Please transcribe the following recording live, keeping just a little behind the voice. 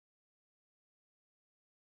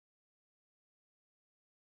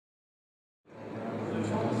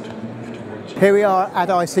Here we are at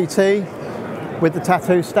ICT with the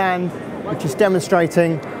TA2 stand, which is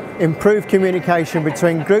demonstrating improved communication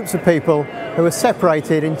between groups of people who are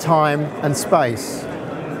separated in time and space.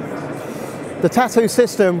 The TA2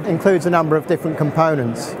 system includes a number of different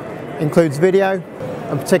components. It includes video,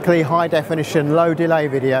 and particularly high definition, low delay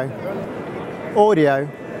video, audio,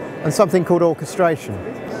 and something called orchestration.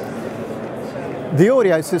 The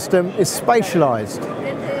audio system is spatialized.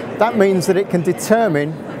 That means that it can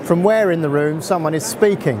determine from where in the room someone is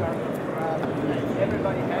speaking.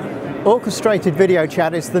 Orchestrated video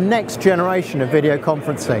chat is the next generation of video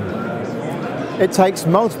conferencing. It takes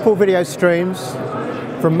multiple video streams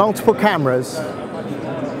from multiple cameras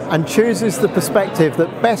and chooses the perspective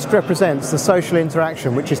that best represents the social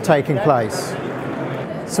interaction which is taking place.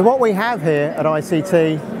 So what we have here at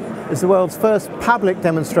ICT is the world's first public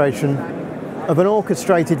demonstration of an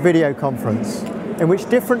orchestrated video conference in which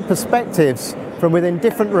different perspectives from within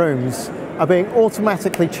different rooms are being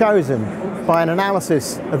automatically chosen by an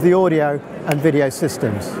analysis of the audio and video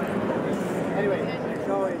systems.